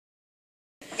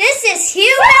This is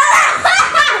Heeelp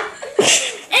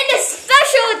in the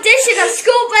special edition of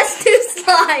Schoolbus News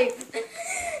Live.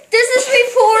 This is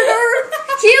reporter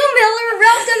Hugh Miller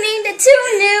welcoming the two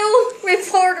new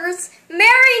reporters,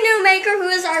 Mary Newmaker, who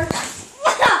is our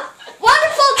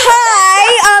wonderful...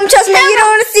 Hi, trust me, you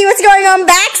don't want to see what's going on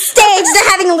backstage.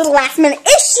 They're having a little last-minute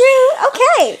issue.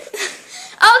 Okay.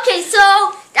 Okay,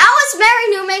 so that was Mary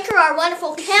Newmaker, our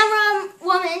wonderful camera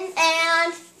woman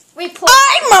and reporter.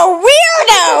 I'm a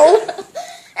weirdo!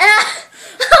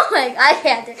 Oh my God, I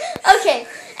had to. Okay,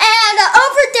 and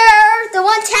over there, the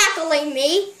one tackling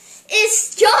me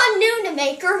is John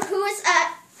Newmaker, who is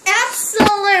an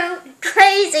absolute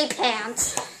crazy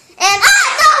pants. And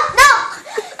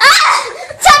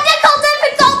technical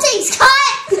difficulties.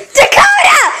 Cut.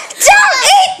 Dakota, don't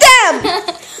eat them.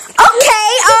 Okay,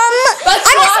 I'm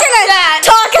just gonna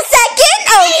talk a second.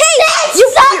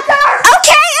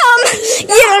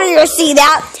 You don't even see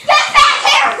that. Get back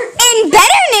here. In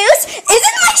better news,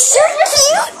 isn't my shirt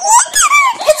cute? Look at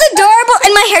it. It's adorable,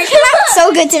 and my hair came out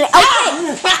so good today.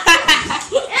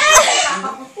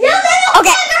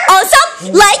 Okay. Also,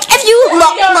 if you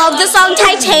love the song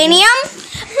Titanium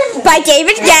by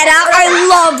David Guetta, I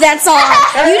love that song.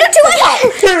 You do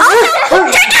too. Also,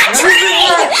 trick or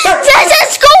treat.